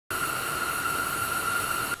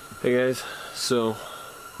Hey guys, so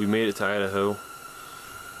we made it to Idaho.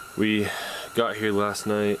 We got here last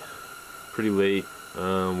night pretty late.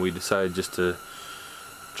 We decided just to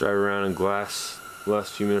drive around in glass the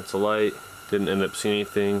last few minutes of light. Didn't end up seeing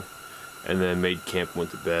anything, and then made camp,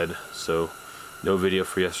 went to bed. So no video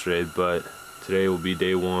for yesterday, but today will be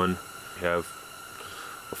day one. We have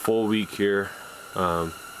a full week here,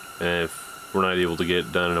 and if we're not able to get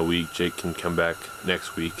it done in a week, Jake can come back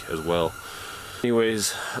next week as well.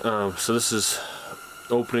 Anyways, so this is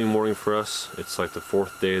opening morning for us. It's like the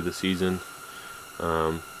 4th day of the season.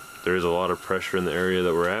 There is a lot of pressure in the area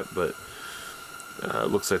that we're at, but it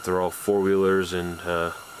looks like they're all four-wheelers and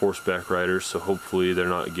horseback riders, so hopefully they're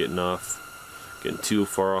not getting too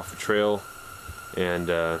far off the trail. And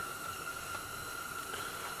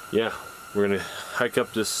yeah, we're gonna hike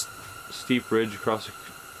up this steep ridge across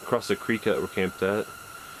the creek that we're camped at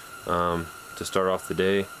to start off the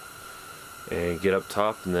day, and get up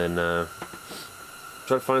top, and then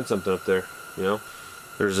try to find something up there. You know,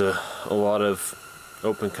 there's a lot of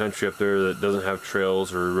open country up there that doesn't have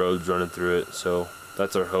trails or roads running through it, so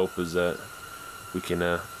that's our hope, is that we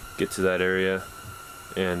can get to that area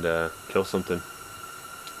and kill something.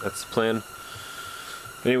 That's the plan.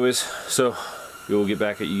 Anyways, so we will get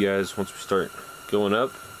back at you guys once we start going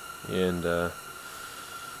up, and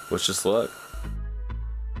wish us luck.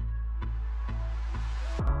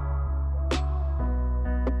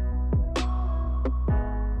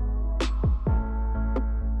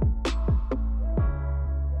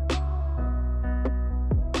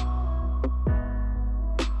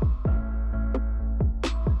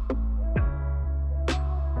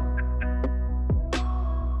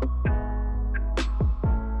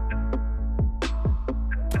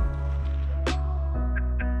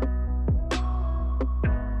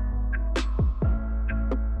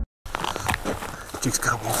 Jake's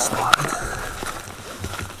got a wolf spotted.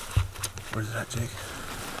 Where's it at, Jake?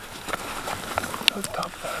 On top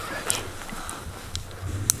of that ridge.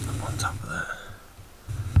 Up on top of that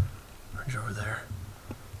ridge over there.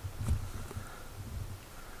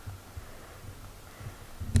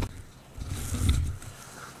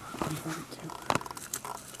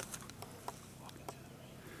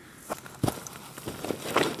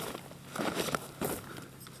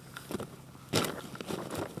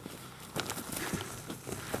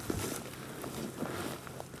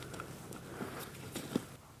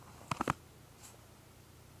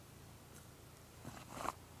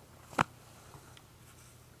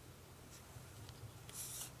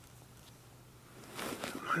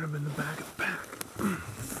 Might have been the back of the pack.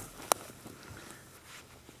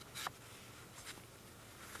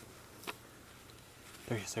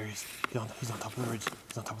 There he is, there he is. He's on top of the ridge.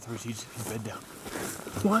 He's on top of the ridge. He's bed down.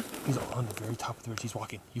 What? He's on the very top of the ridge. He's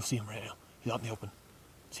walking. You'll see him right now. He's out in the open.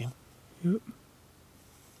 See him? Yep.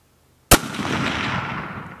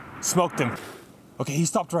 Smoked him. Okay, he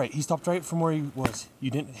stopped right. He stopped right from where he was.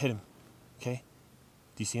 You didn't hit him. Okay?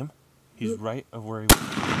 Do you see him? He's right of where he was.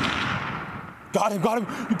 Got him, got him.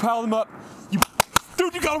 You piled him up.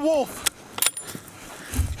 Dude, you got a wolf.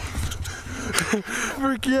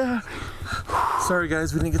 Frick yeah. Sorry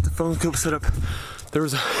guys, we didn't get the phone coop set up. There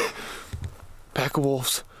was a pack of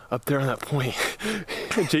wolves up there on that point.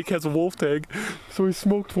 And Jake has a wolf tag, so he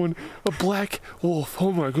smoked one. A black wolf.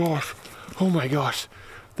 Oh my gosh. Oh my gosh.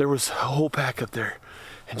 There was a whole pack up there,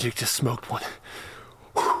 and Jake just smoked one.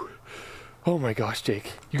 Whew. Oh my gosh,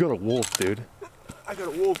 Jake. You got a wolf, dude. I got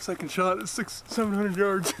a wolf second shot at 700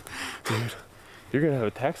 yards. Dude, you're gonna have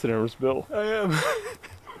a taxidermist bill. I am.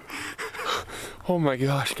 Oh my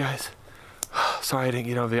gosh, guys. Sorry I didn't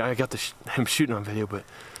get on video. I got him shooting on video, but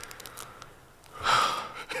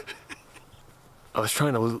I was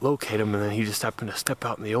trying to locate him, and then he just happened to step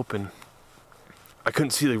out in the open. I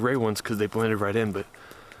couldn't see the gray ones because they blended right in, but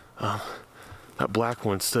that black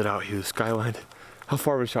one stood out. He was skylined. How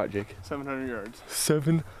far was shot, Jake? 700 yards.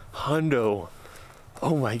 700.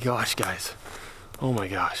 Oh my gosh, guys. Oh my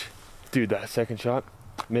gosh. Dude, that second shot,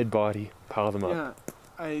 mid-body, piled him up. Yeah,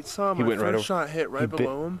 I saw my first shot hit right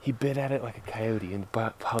below him. He bit at it like a coyote and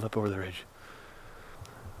piled up over the ridge.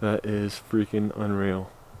 That is freaking unreal.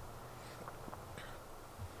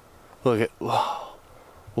 Look at,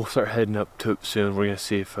 we'll start heading up to it soon. We're gonna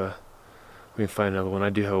see if we can find another one. I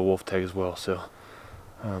do have a wolf tag as well, so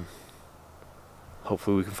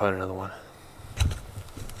hopefully we can find another one.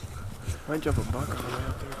 Might jump a buck on the way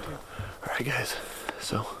up there too. Alright guys,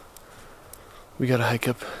 so we gotta hike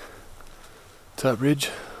up to that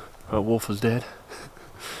ridge. Wolf was dead.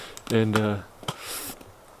 And we're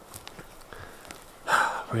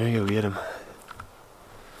gonna go get him.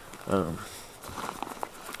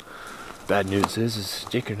 Bad news is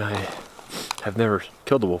Jake and I have never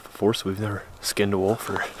killed a wolf before, so we've never skinned a wolf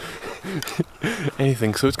or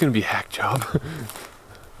anything, so it's gonna be a hack job.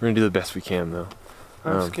 We're gonna do the best we can though.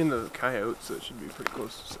 I've skinned a coyote, so it should be pretty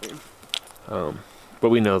close to the same. But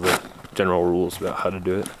we know the general rules about how to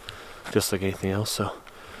do it, just like anything else, so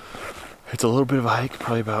it's a little bit of a hike,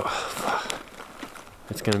 probably about,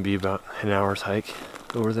 it's gonna be about an hour's hike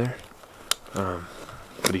over there.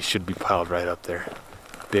 But he should be piled right up there.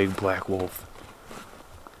 Big black wolf.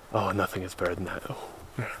 Oh, nothing is better than that. Oh.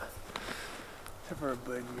 Except for a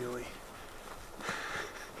big muley.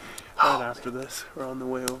 Right after this, we're on the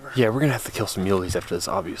way over. Yeah, we're gonna have to kill some muleys after this,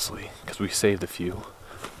 obviously, because we saved a few.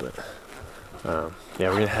 But yeah,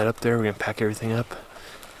 we're gonna head up there. We're gonna pack everything up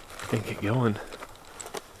and get going.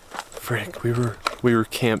 Frick, we were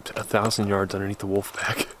camped 1,000 yards underneath the wolf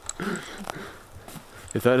pack.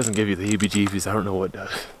 If that doesn't give you the heebie-jeebies, I don't know what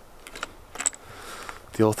does.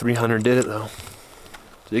 The old 300 did it though.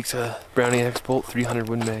 Jake's a Brownie X-Bolt 300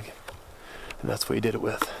 Win Mag, and that's what he did it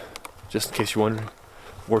with. Just in case you're wondering,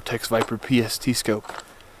 Vortex Viper PST scope.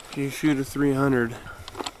 If you shoot a 300,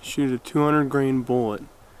 shoot a 200 grain bullet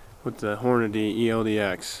with the Hornady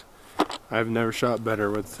ELDX. I've never shot better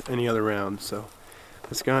with any other round, so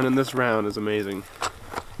this gun in this round is amazing.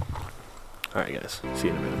 Alright guys, see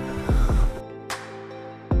you in a minute.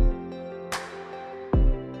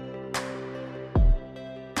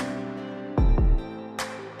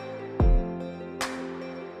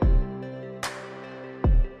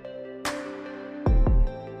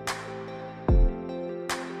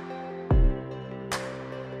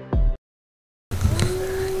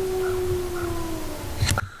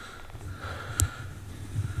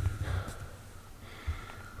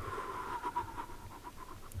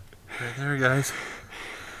 Right there, guys.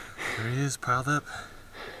 There he is, piled up.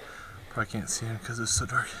 Probably can't see him because it's so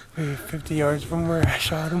dark. Maybe 50 yards from where I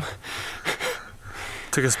shot him.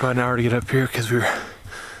 Took us about an hour to get up here because we were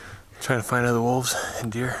trying to find other wolves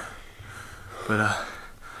and deer. But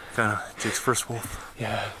found Jake's first wolf.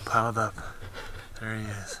 Yeah. Piled up. There he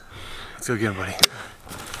is. Let's go get him, buddy.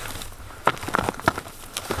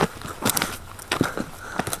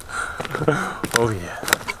 Oh yeah.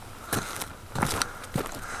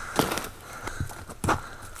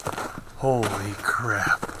 Holy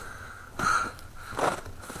crap.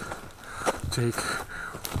 Jake,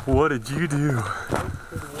 what did you do? Oh,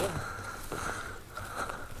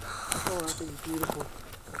 that thing's beautiful.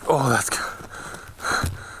 Oh, that's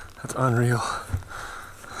unreal.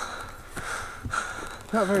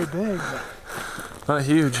 Not very big, but Not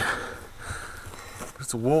huge.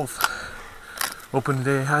 It's a wolf. Open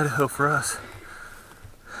day Idaho for us.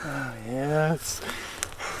 oh yes.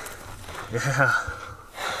 Yeah.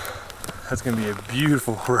 That's gonna be a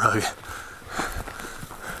beautiful rug.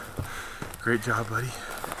 Great job, buddy.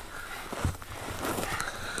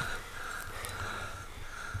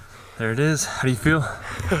 There it is. How do you feel?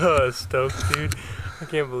 Oh, stoked, dude. I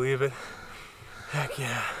can't believe it. Heck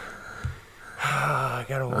yeah. I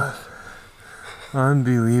got a wolf.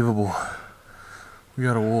 Unbelievable. We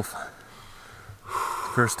got a wolf.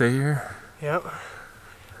 First day here. Yep.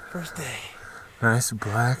 First day. Nice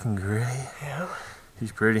black and gray. Yep.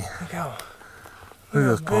 He's pretty. Look how Look at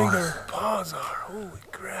those big paws. those paws are. Holy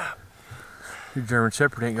crap. Your German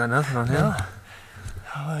Shepherd ain't got nothing on him. No.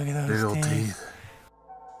 Oh, look at those Big old teeth. teeth.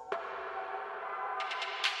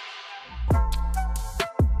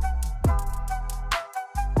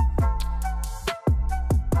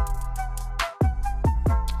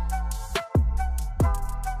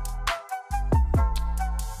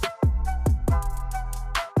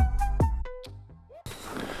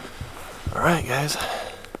 Alright guys,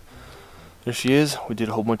 there she is. We did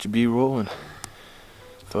a whole bunch of B-roll and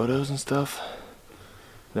photos and stuff.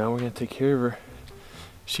 Now we're gonna take care of her.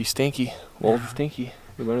 She's stinky. Wolves are stinky.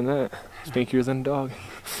 We learned that. Stinkier than a dog.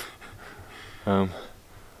 But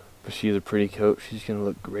she's a pretty coat. She's gonna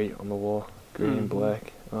look great on the wall. Gray and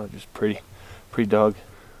black. Oh, just pretty. Pretty dog.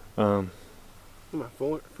 My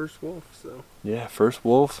first wolf, so. Yeah, first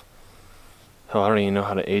wolf. Hell, I don't even know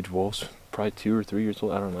how to age wolves. Probably 2 or 3 years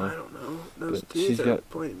old. I don't know. I don't know. Those But teeth she's are got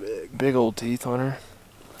plenty big. Big old teeth on her.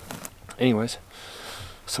 Anyways,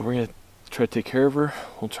 so we're gonna try to take care of her.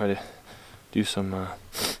 We'll try to do some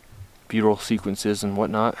B-roll sequences and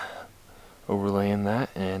whatnot, overlaying that,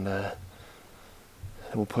 and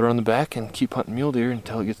we'll put her on the back and keep hunting mule deer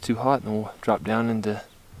until it gets too hot, and then we'll drop down into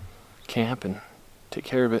camp and take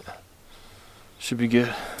care of it. Should be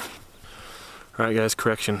good. Alright guys,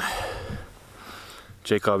 correction.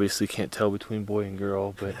 Jake obviously can't tell between boy and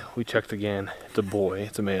girl, but we checked again. It's a boy,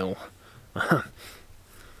 it's a male.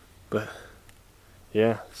 But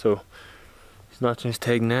yeah, so he's notching his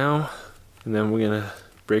tag now, and then we're gonna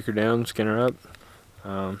break her down, skin her up.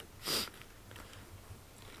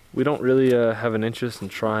 We don't really have an interest in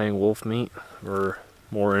trying wolf meat. We're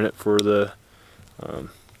more in it for the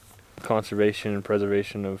conservation and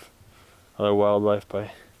preservation of other wildlife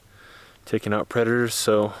by taking out predators.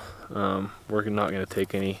 So we're not going to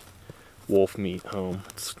take any wolf meat home.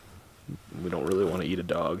 We don't really want to eat a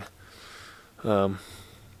dog.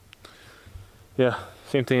 Yeah,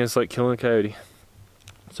 same thing as like killing a coyote.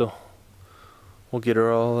 So we'll get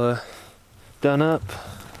her all done up.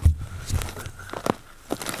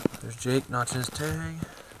 There's Jake notching his tag.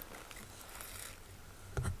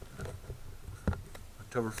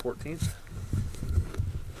 October 14th,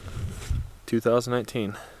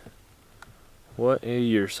 2019. What a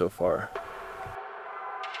year so far.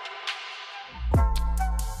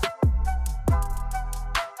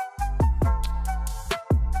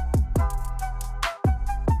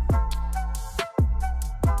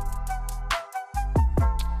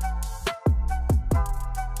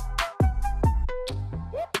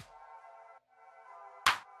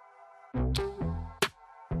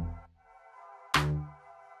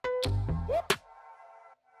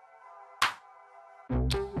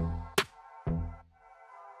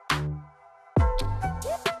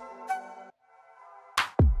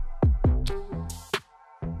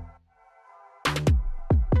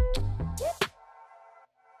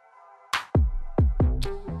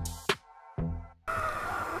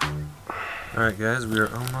 Alright guys, we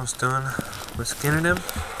are almost done with skinning him.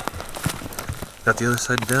 Got the other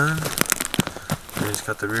side done. I just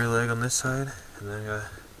got the rear leg on this side, and then I gotta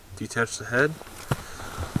detach the head.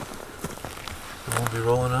 And we'll be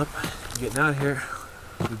rolling up and getting out of here.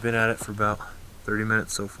 We've been at it for about 30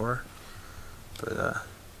 minutes so far, but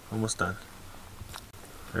almost done.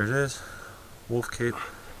 There it is, wolf cape,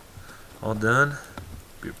 all done.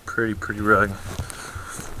 Be a pretty rug.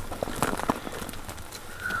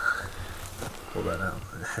 Pull that out.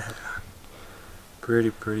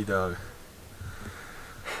 Pretty dog.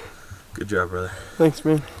 Good job, brother. Thanks,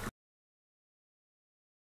 man.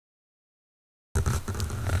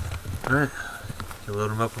 Alright, you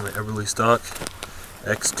load them up on the Everly Stock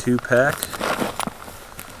X2 pack.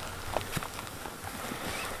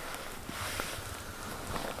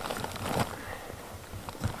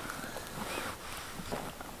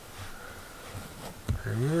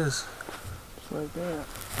 There he is. Just like that.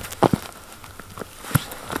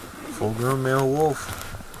 Full-grown male wolf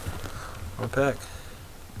on pack.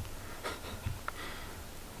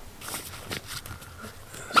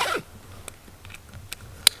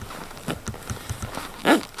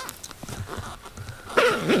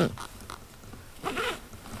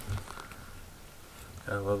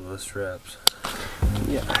 I love those straps.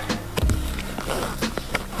 Yeah.